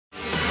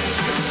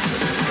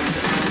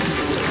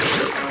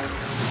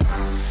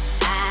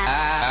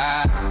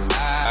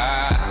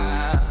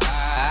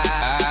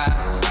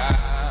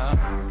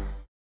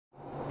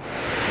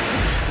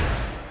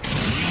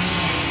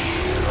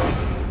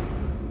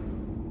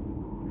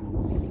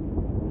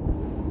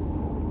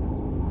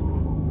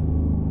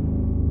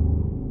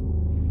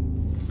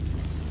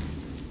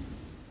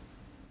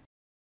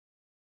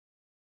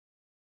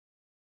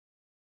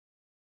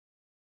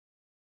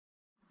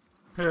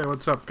Hey,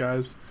 what's up,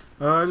 guys?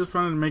 I just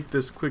wanted to make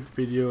this quick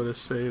video to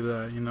say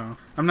that,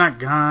 I'm not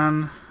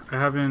gone. I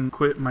haven't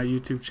quit my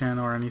YouTube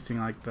channel or anything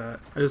like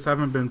that. I just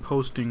haven't been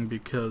posting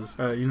because,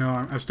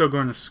 I'm still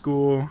going to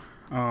school.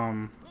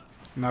 And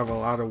I have a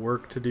lot of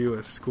work to do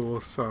at school,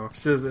 so it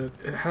says it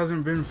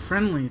hasn't been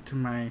friendly to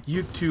my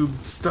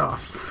YouTube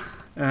stuff.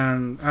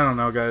 And I don't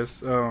know,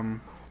 guys.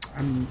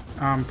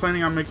 I'm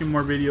planning on making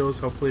more videos.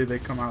 Hopefully they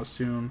come out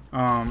soon.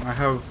 I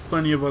have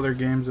plenty of other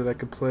games that I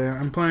could play.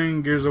 I'm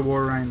playing Gears of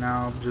War right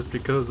now just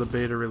because the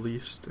beta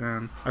released,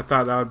 and I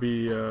thought that would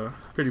be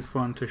pretty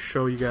fun to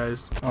show you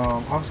guys.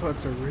 Also,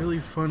 it's a really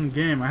fun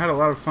game. I had a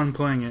lot of fun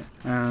playing it,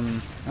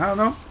 and I don't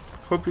know.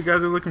 Hope you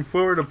guys are looking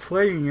forward to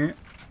playing it.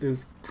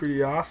 It's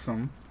pretty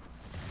awesome.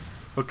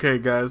 Okay,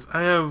 guys,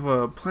 I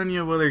have plenty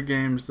of other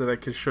games that I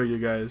could show you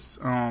guys.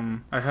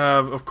 I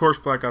have, of course,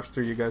 Black Ops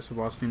 3. You guys have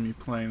all seen me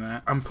playing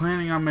that. I'm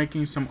planning on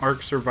making some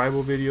Ark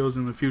survival videos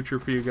in the future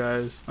for you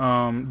guys.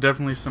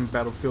 Definitely some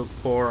Battlefield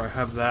 4. I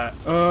have that.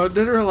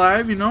 Dead or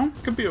Alive,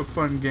 could be a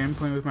fun game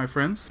playing with my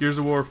friends. Gears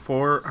of War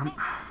 4.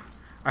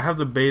 I have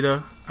the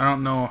beta. I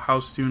don't know how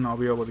soon I'll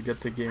be able to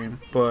get the game,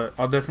 but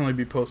I'll definitely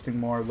be posting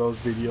more of those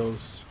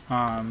videos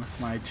on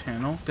my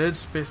channel. Dead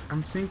Space,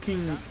 I'm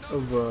thinking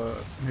of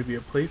maybe a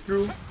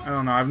playthrough. I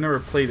don't know. I've never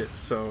played it,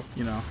 so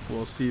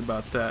we'll see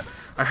about that.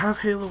 I have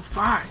Halo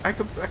 5. I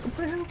could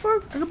play Halo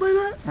 5. I could play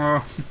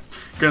that.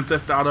 Grand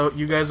Theft Auto.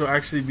 You guys will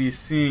actually be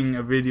seeing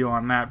a video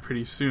on that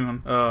pretty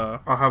soon. I'll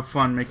have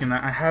fun making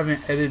that. I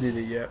haven't edited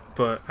it yet,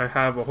 but I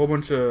have a whole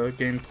bunch of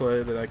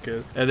gameplay that I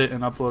could edit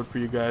and upload for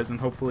you guys, and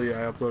hopefully I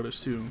upload it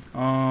soon.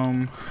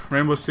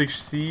 Rainbow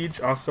Six Siege.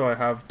 Also, I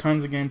have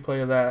tons of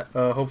gameplay of that.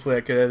 Hopefully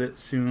I could edit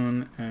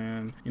soon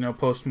and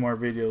post more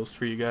videos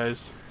for you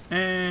guys.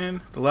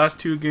 And the last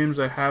two games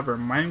I have are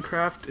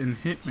Minecraft and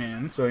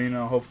Hitman. So,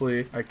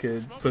 hopefully I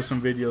could put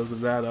some videos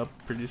of that up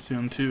pretty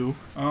soon too.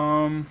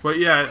 But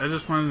yeah, I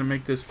just wanted to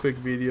make this quick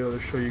video to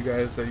show you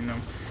guys that,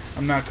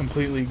 I'm not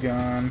completely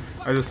gone.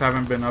 I just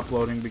haven't been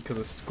uploading because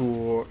of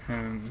school,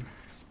 and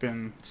it's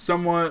been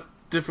somewhat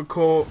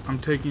difficult. I'm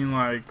taking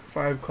like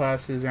 5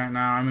 classes right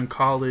now. I'm in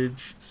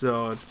college,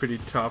 so it's pretty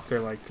tough. They're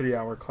like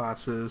 3-hour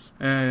classes.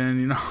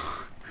 And,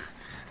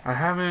 I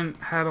haven't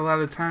had a lot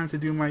of time to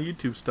do my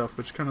YouTube stuff,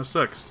 which kind of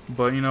sucks.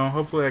 But,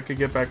 hopefully I could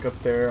get back up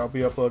there. I'll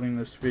be uploading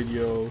this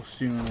video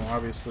soon. Well,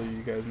 obviously,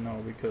 you guys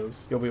know because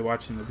you'll be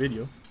watching the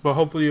video. But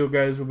hopefully you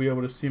guys will be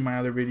able to see my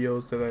other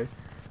videos that I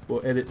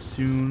will edit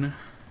soon.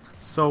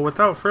 So,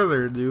 without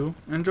further ado,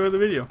 enjoy the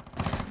video.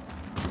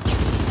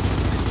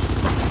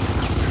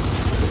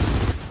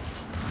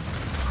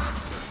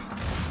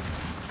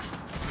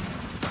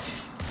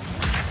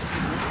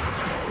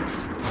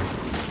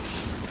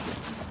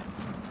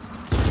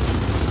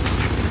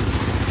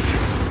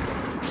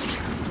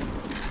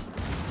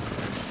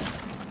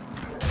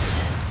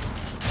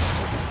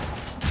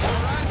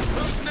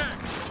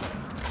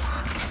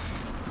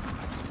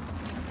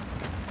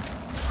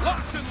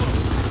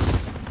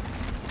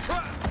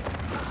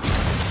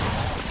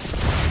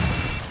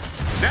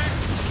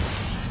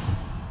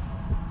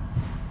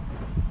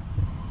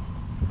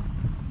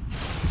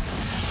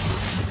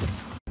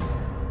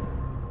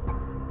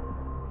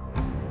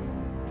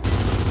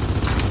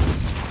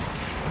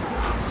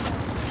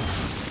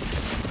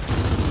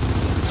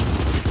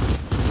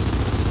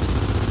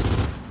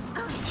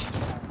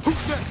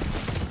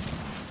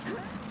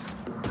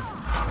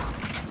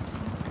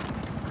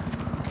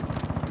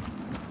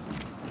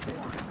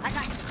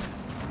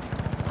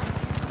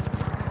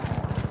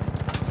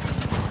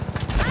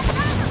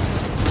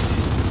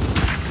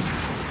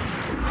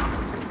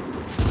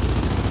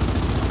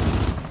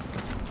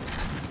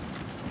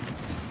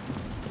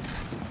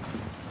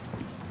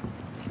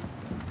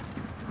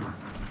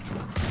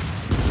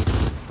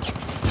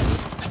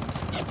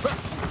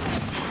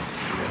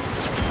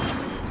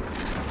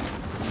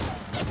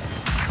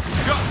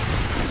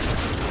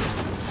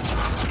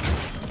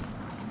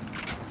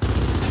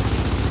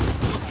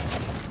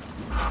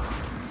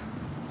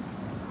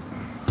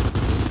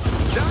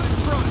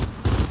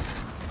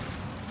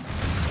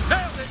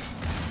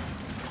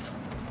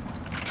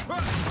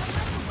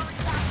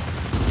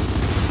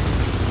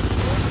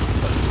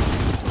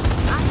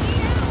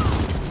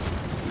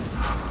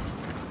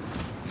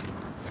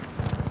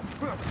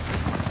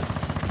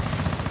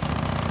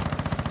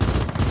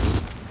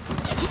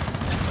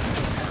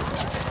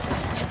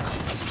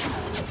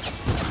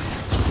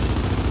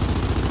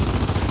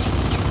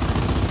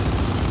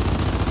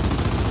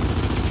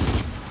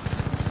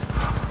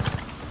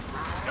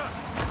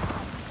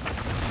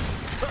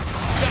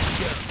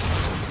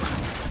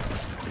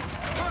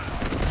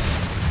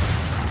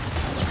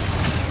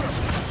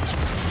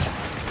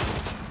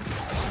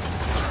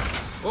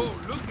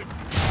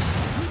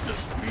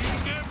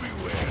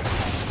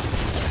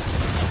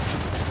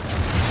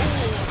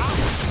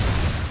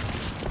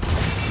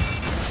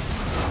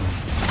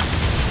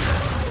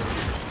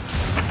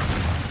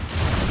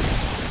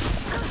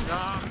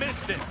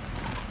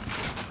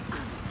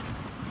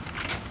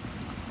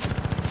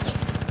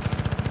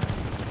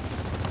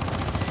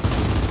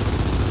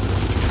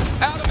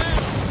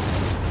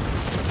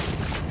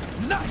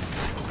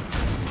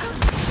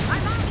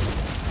 I'm out!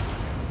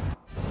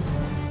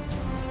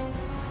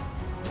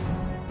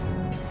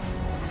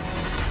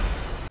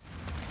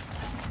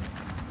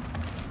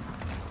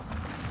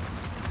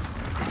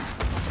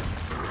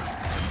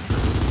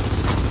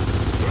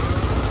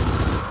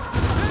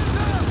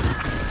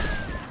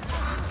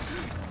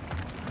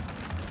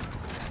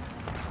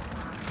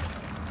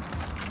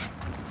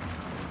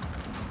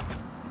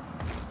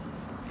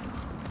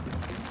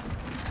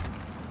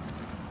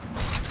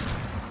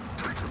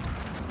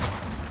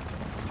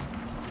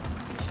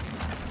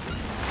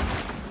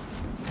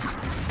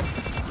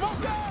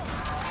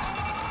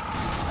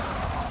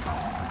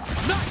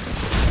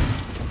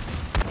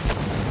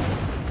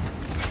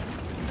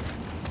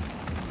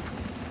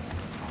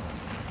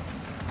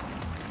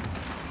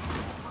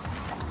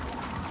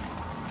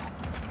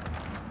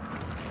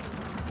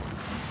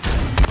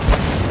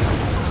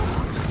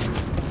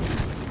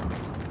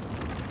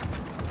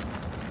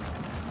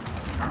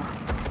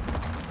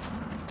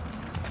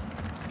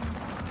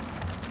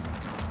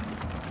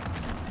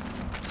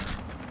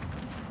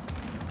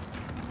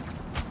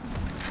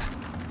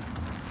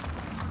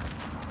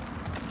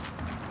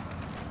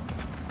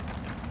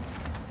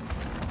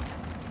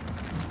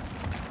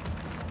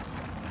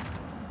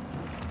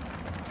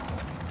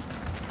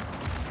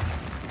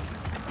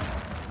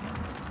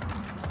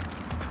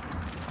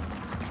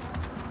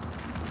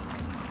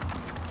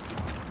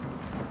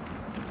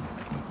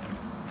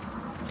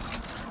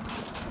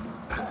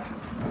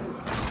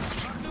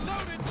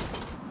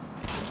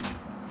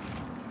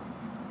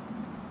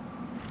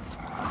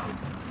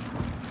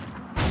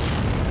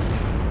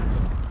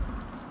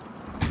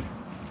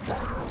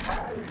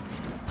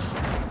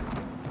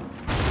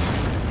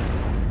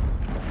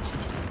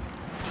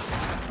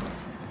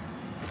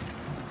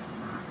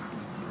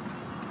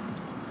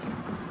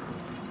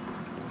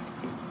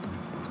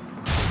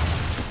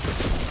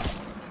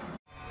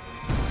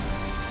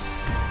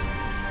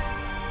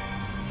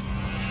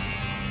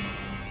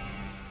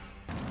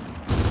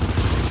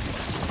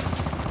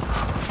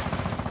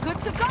 Good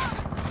to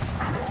go!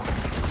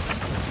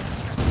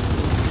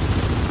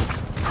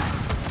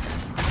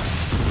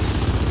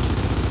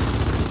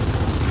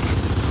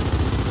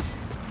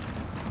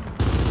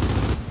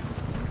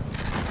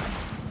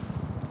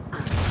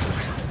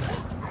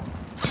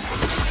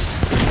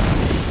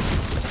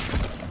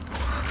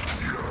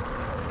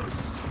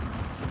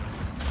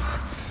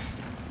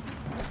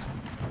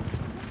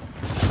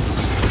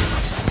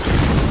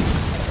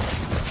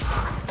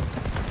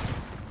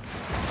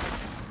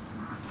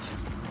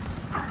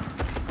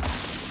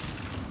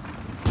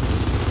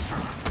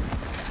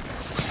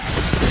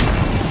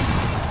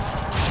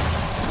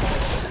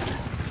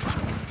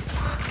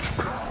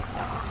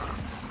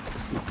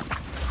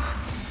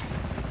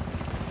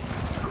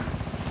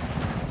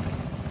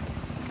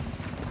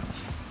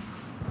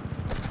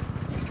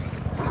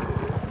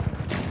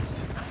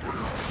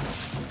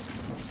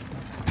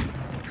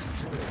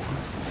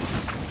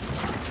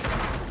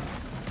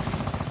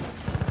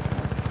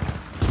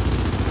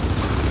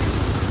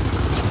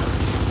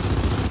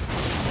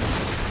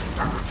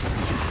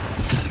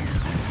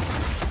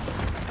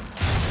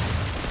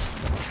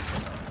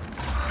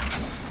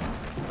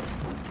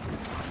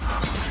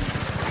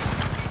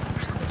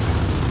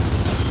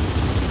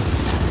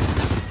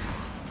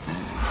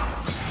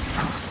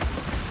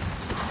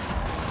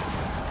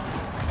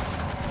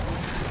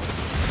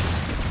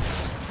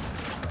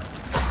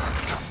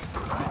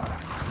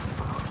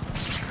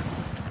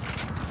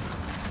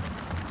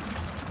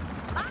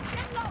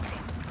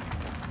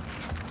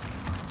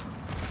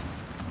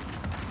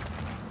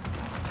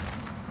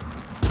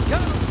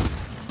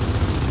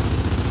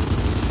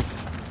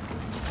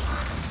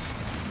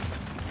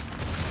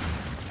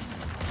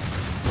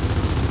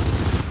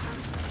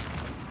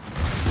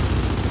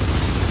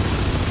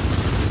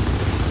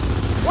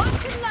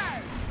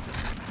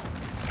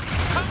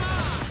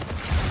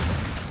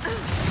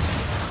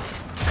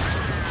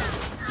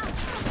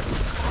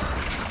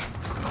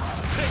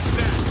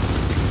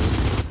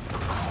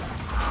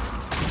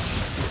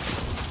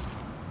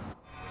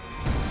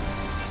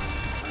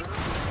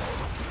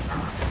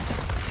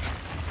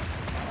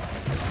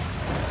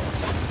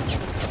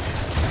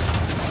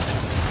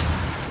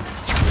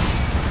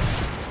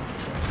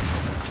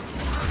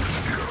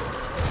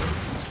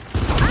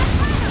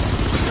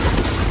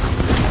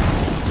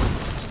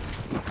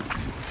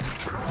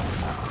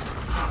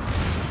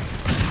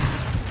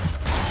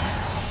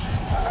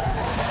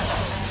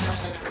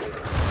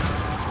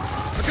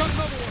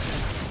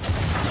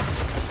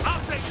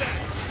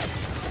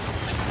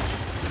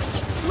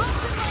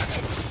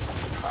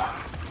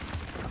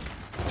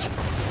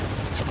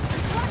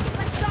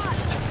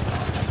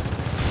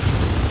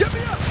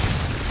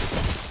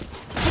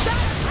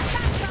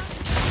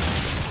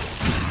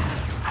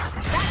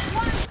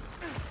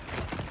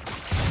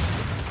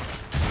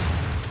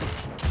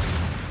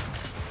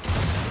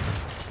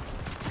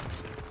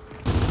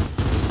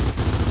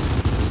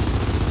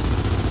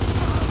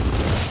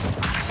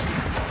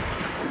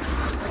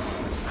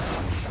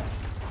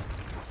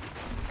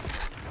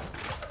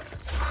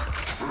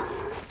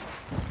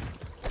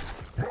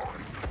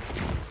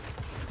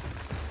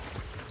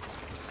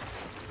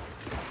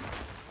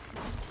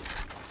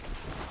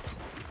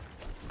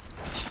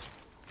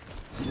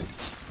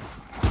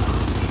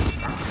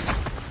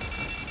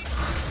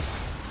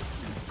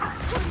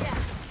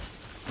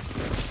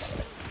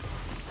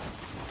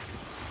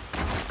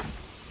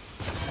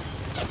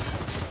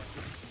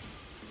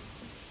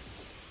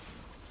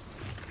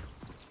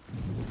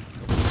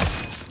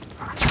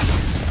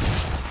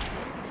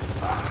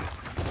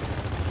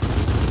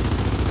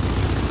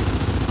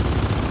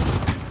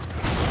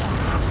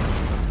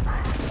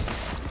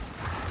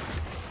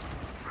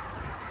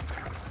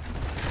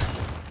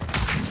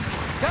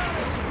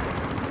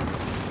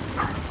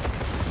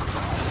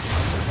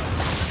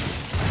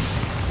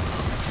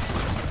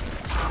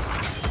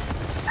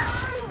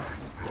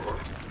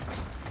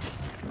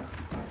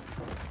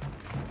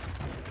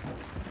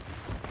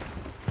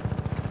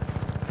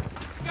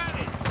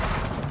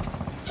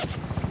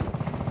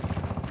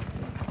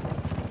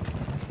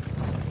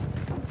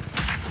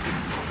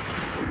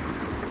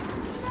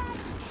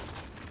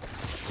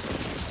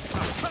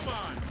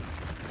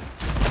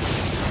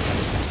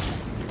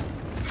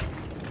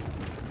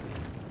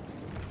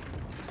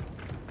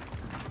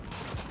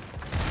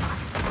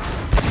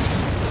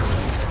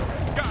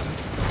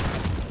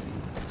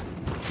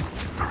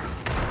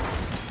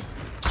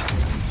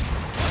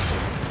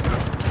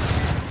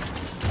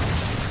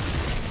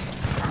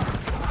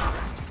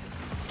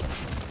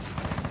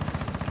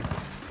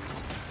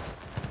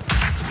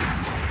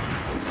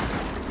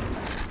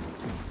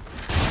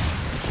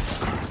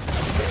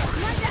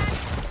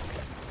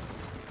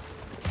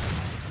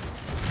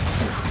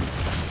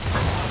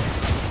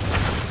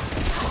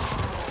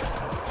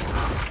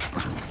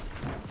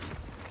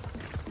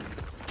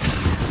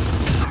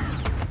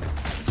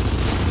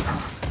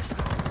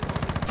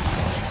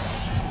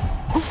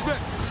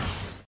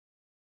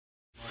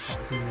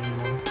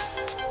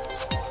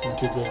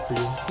 good for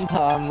you?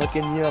 No, I'm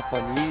looking you up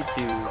on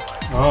YouTube.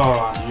 Oh,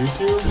 on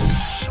YouTube?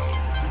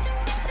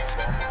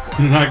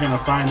 You're not gonna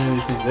find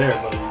anything there,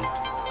 buddy.